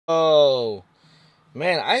Oh,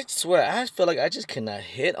 man, I swear, I feel like I just cannot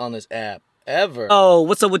hit on this app ever. Oh,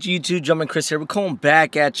 what's up with you YouTube? Jumpman Chris here. We're coming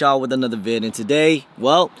back at y'all with another vid. And today,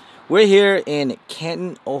 well, we're here in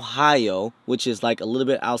Canton, Ohio, which is like a little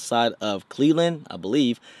bit outside of Cleveland, I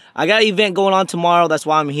believe. I got an event going on tomorrow. That's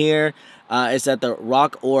why I'm here. It's at the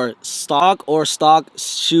Rock or Stock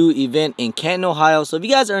Shoe event in Canton, Ohio. So if you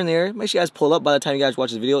guys are in there, make sure you guys pull up. By the time you guys watch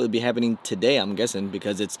this video, it'll be happening today, I'm guessing,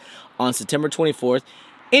 because it's on September 24th.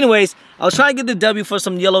 Anyways, I was trying to get the W for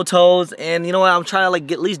some yellow toes, and you know what? I'm trying to like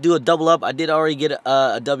at least do a double up. I did already get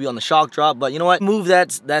a W on the shock drop, but you know what? Move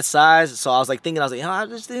that size. So I was like, I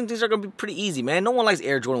just think these are gonna be pretty easy, man. No one likes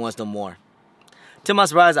Air Jordan 1s no more. To my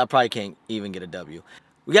surprise, I probably can't even get a W.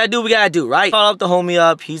 We gotta do what we gotta do, right? Call up the homie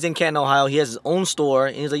up. He's in Canton, Ohio. He has his own store,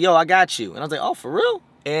 and he's like, "Yo, I got you." And I was like, "Oh, for real?"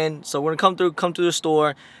 And so we're gonna come through the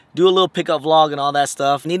store, do a little pickup vlog and all that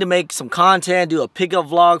stuff. Need to make some content, do a pickup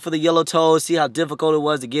vlog for the yellow toes, see how difficult it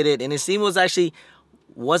was to get it. And it seemed it was actually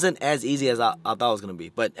wasn't as easy as I thought it was gonna be.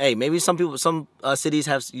 But hey, maybe some cities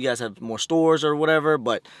you guys have more stores or whatever,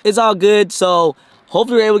 but it's all good. So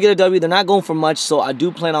hopefully we're able to get a W. They're not going for much, so I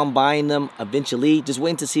do plan on buying them eventually. Just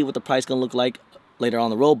waiting to see what the price gonna look like later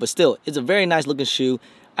on the road. But still, it's a very nice looking shoe.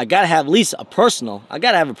 I gotta have at least a personal. I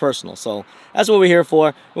gotta have a personal. So that's what we're here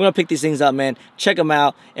for. We're gonna pick these things up, man. Check them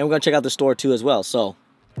out, and we're gonna check out the store too as well. So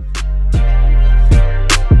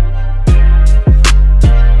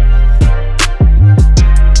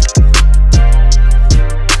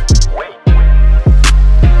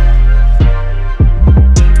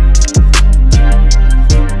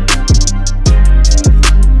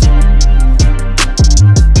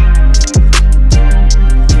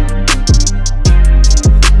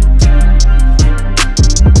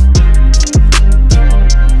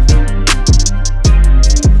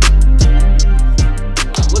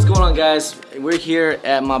guys, we're here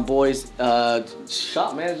at my boy's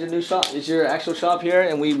shop, man. It's your new shop. It's your actual shop here,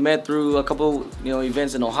 and we met through a couple,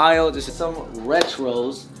 events in Ohio. Just some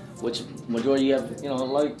retros, which majority you have,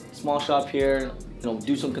 like small shop here.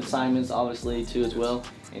 Do some consignments, obviously, too as well.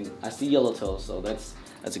 And I see yellow toes, so that's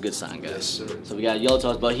a good sign, guys. Yes, sir. So we got yellow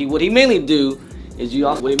toes, but what he mainly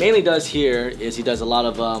does here is he does a lot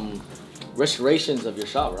of restorations of your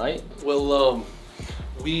shop, right? Well,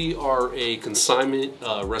 we are a consignment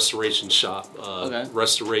restoration shop. Okay.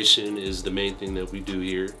 Restoration is the main thing that we do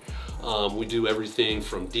here. We do everything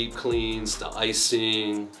from deep cleans to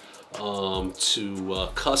icing to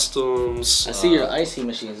customs. I see your icing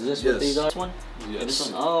machines. Is this what these are? This one? Yes.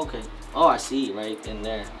 This one? Oh, okay. Oh, I see right in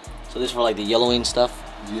there. So this is for like the yellowing stuff?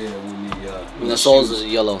 Yeah, when the soles are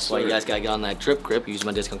yellow. So you guys gotta get on that Trip Grip. Use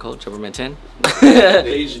my discount code Tripperman10. The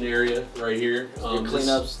Asian area right here. Your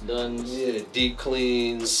cleanups done. Yeah, deep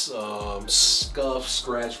cleans, scuff,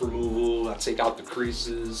 scratch removal. I take out the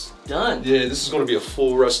creases. Done. Yeah, this is going to be a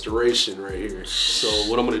full restoration right here. So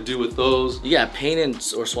what I'm going to do with those? You got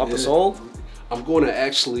paint or swap the sole? I'm going to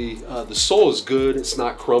actually, the sole is good, it's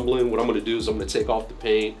not crumbling. What I'm going to do is I'm going to take off the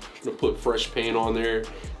paint, I'm going to put fresh paint on there.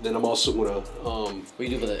 Then I'm also going to... what do you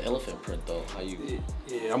do for the elephant print though? How you...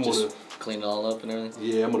 Yeah, I'm going to... Clean it all up and everything?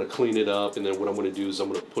 Yeah, I'm going to clean it up, and then what I'm going to do is I'm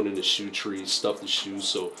going to put in the shoe tree, stuff the shoe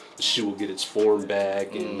so the shoe will get its form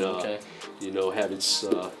back and, have its...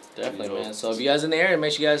 Definitely, man. So if you guys in the area,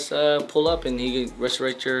 make sure you guys pull up and he can restore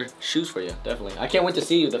your shoes for you. Definitely. I can't wait to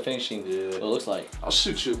see the finishing. What it looks like. I'll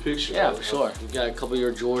shoot you a picture. Yeah, for sure. You got a couple of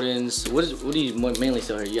your Jordans. What do you mainly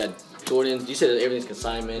sell here? You got Jordans. You said everything's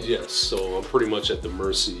consignment. Yes. So I'm pretty much at the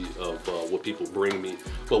mercy of what people bring me.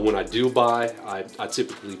 But when I do buy, I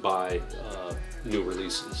typically buy new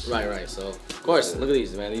releases. Right. So of course, look at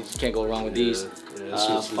these, man. You can't go wrong with these.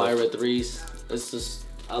 Fire Red 3s. This is.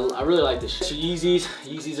 I really like this. Yeezys.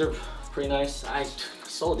 Yeezys are pretty nice. I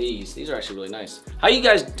sold these. These are actually really nice. How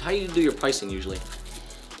you do your pricing usually?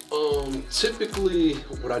 Typically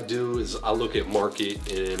what I do is I look at market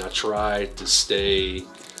and I try to stay,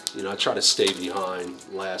 behind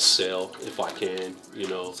last sale if I can,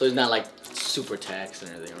 So it's not like super tax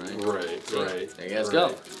and everything, right? Right. There you guys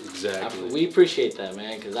go. Exactly. We appreciate that,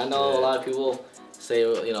 man, because I know a lot of people say,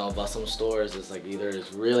 about some stores, it's like either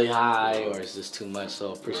it's really high or it's just too much.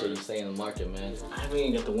 So appreciate you staying in the market, man. I haven't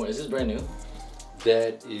even got the one. Is this brand new?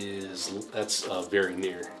 That's very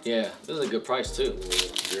near. Yeah, this is a good price too.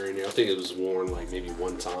 Yeah, very near. I think it was worn like maybe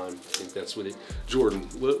one time. I think that's what it. Jordan,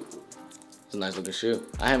 what? It's a nice looking shoe.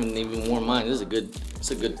 I haven't even worn mine. It's a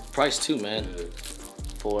good price too, man. Yeah.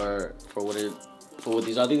 For what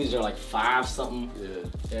these are. I think these are like 5 something.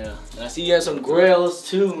 Yeah. And I see you have some grills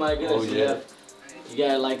too. My goodness. Oh yeah. You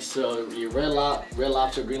got like your red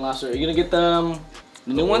lobster, green lobster. Are you gonna get the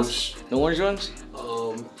The new ones? The orange ones?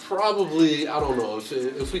 Probably, I don't know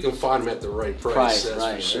if we can find them at the right price. That's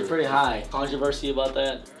right. For sure. They're pretty high. Controversy about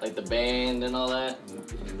that, like the band and all that.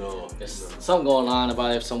 No. There's something going on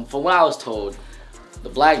about it. From what I was told, the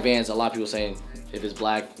black bands, a lot of people saying if it's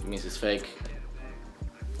black, it means it's fake.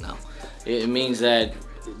 No, it means that,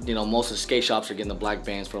 you know, most of the skate shops are getting the black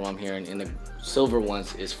bands from what I'm hearing, and the silver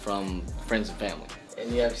ones is from friends and family.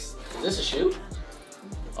 And you have, is this a shoe?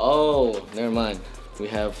 Oh, never mind. We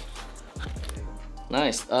have,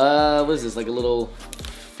 nice. What is this, like a little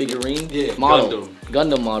figurine? Yeah, model.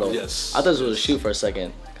 Gundam model. Yes. I thought this was a shoe for a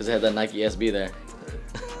second, because it had that Nike SB there.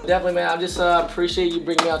 Definitely, man. I just appreciate you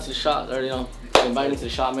bringing me out to the shop, or, you know, inviting me to the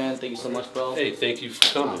shop, man. Thank you so much, bro. Hey, thank you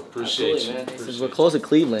for coming. Appreciate you. Man. We're close to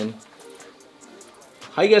Cleveland.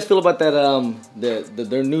 How you guys feel about that?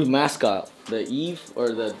 Their new mascot, the Eve or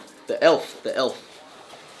the elf, the elf.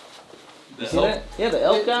 You see that? Yeah, the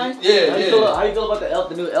elf guy. Yeah, how you feel about the elf,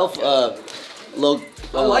 the new elf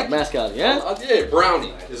mascot? Yeah. Yeah,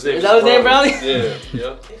 Brownie. Is that his name, Brownie? Yeah,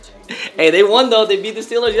 yeah. Hey, they won though. They beat the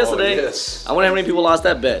Steelers yesterday. Oh, yes. I wonder how many people lost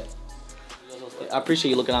that bet. I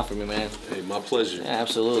appreciate you looking out for me, man. Hey, my pleasure. Yeah,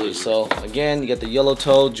 absolutely. So again, you got the yellow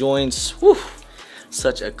toe joints. Whew.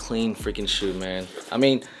 Such a clean freaking shoe, man. I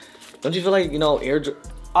mean, don't you feel like, you know,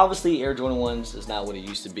 obviously Air Jordan 1s is not what it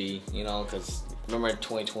used to be, you know, because remember in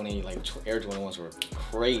 2020, like Air Jordan 1s were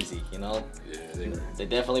crazy, you know? Yeah, they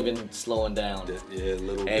definitely been slowing down. Yeah, a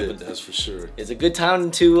little bit, that's for sure. It's a good time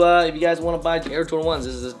to, if you guys want to buy Air Jordan 1s,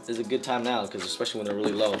 this is a good time now, because especially when they're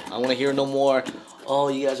really low. I want to hear no more, oh,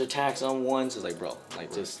 you guys are taxed on ones. It's like, bro,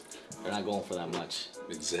 like just, they're not going for that much.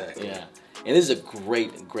 Exactly. Yeah. And this is a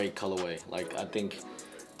great colorway. Like, I think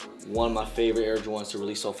one of my favorite Air Jordans to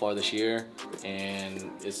release so far this year. And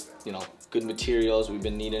it's, you know, good materials. We've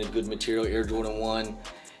been needing a good material Air Jordan 1.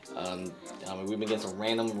 I mean, we've been getting some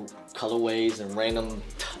random colorways and random,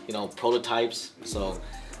 you know, prototypes. So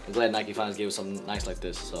I'm glad Nike finally gave us something nice like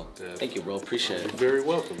this. So thank you, bro. Appreciate it. You're very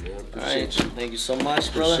welcome, man. Appreciate you. Thank you so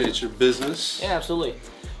much, brother. Appreciate your business. Yeah, absolutely.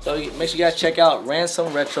 So make sure you guys check out Ransom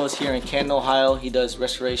Retros here in Canton, Ohio. He does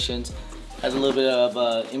restorations. Has a little bit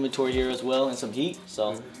of inventory here as well and some heat.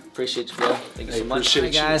 So appreciate you, bro. Thank you so much.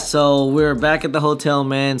 Appreciate you. Guys, so we're back at the hotel,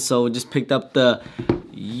 man. So we just picked up the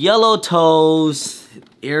yellow toes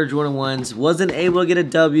Air Jordan 1s. Wasn't able to get a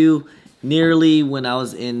W nearly when I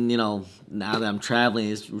was in, you know, now that I'm traveling.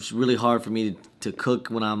 It's really hard for me to cook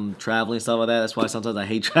when I'm traveling, stuff like that. That's why sometimes I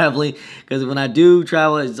hate traveling, because when I do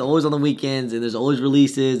travel, it's always on the weekends and there's always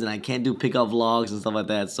releases and I can't do pickup vlogs and stuff like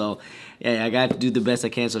that. So yeah, I got to do the best I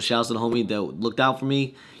can. So shouts to the homie that looked out for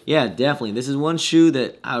me. Yeah, definitely. This is one shoe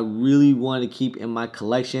that I really wanted to keep in my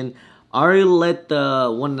collection. I already let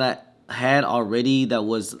the one that I had already, that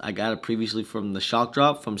was, I got it previously from the Shock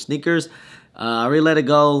Drop from Sneakers. I already let it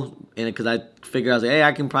go, and because I figured I was like, hey,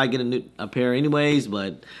 I can probably get a pair anyways,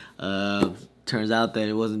 but turns out that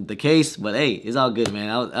it wasn't the case. But hey, it's all good, man.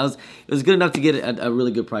 It was good enough to get a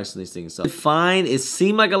really good price on these things. So fine. It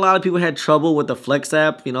seemed like a lot of people had trouble with the Flex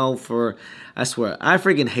app, you know. I swear, I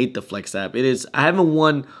freaking hate the Flex app. I haven't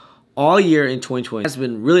won all year in 2020. It's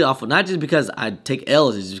been really awful. Not just because I take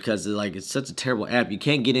L's, it's just because it's such a terrible app. You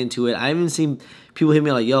can't get into it. I haven't seen people hit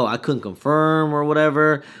me like, yo, I couldn't confirm or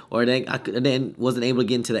whatever, or I wasn't able to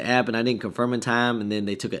get into the app and I didn't confirm in time, and then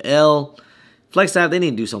they took an L. Flex app, they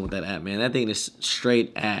need to do something with that app, man. That thing is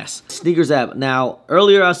straight ass. Sneakers app. Now,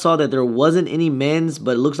 earlier I saw that there wasn't any men's,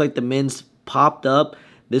 but it looks like the men's popped up.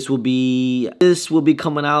 This will be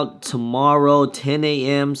coming out tomorrow, 10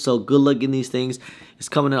 a.m. So good luck getting these things. It's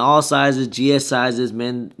coming in all sizes, GS sizes,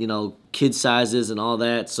 men, you know, kid sizes and all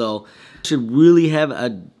that. So you should really have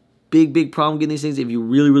a big problem getting these things if you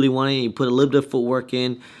really want it and you put a little bit of footwork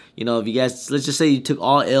in. You know, if you guys, let's just say you took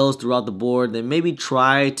all L's throughout the board, then maybe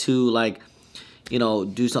try to, like, you know,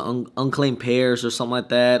 do some unclaimed pairs or something like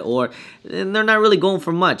that. And they're not really going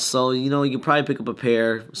for much, so you know, you can probably pick up a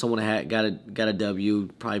pair. Someone got a W,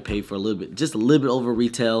 probably pay for just a little bit over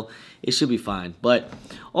retail. It should be fine. But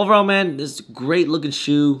overall, man, this is a great looking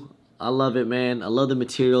shoe. I love it, man. I love the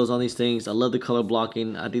materials on these things. I love the color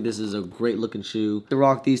blocking. I think this is a great looking shoe to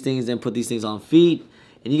rock these things and put these things on feet.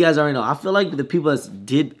 And you guys already know, I feel like the people that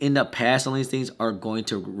did end up passing on these things are going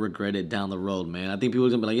to regret it down the road, man. I think people are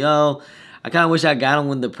going to be like, yo, I kind of wish I got them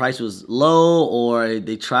when the price was low, or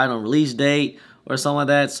they tried on release date or something like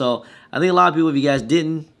that. So I think a lot of people, if you guys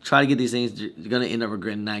didn't try to get these things, you're going to end up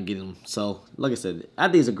regretting not getting them. So like I said, I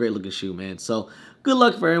think it's a great looking shoe, man. So good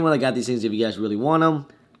luck for everyone that got these things if you guys really want them.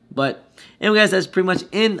 But anyway, guys, that's pretty much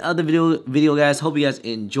end of the video, guys. Hope you guys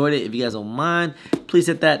enjoyed it. If you guys don't mind, please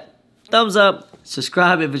hit that thumbs up.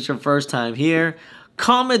 Subscribe if it's your first time here.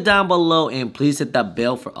 comment down below, and please hit that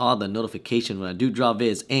bell for all the notifications when I do drop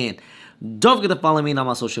vids. And don't forget to follow me on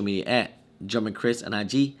my social media at Jumpin' Chris on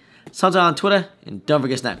IG, sometimes on Twitter, and don't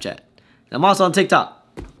forget Snapchat. And I'm also on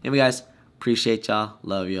TikTok. Anyway, guys, appreciate y'all,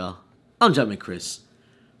 love y'all. I'm Jumpin' Chris.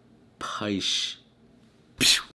 Peace.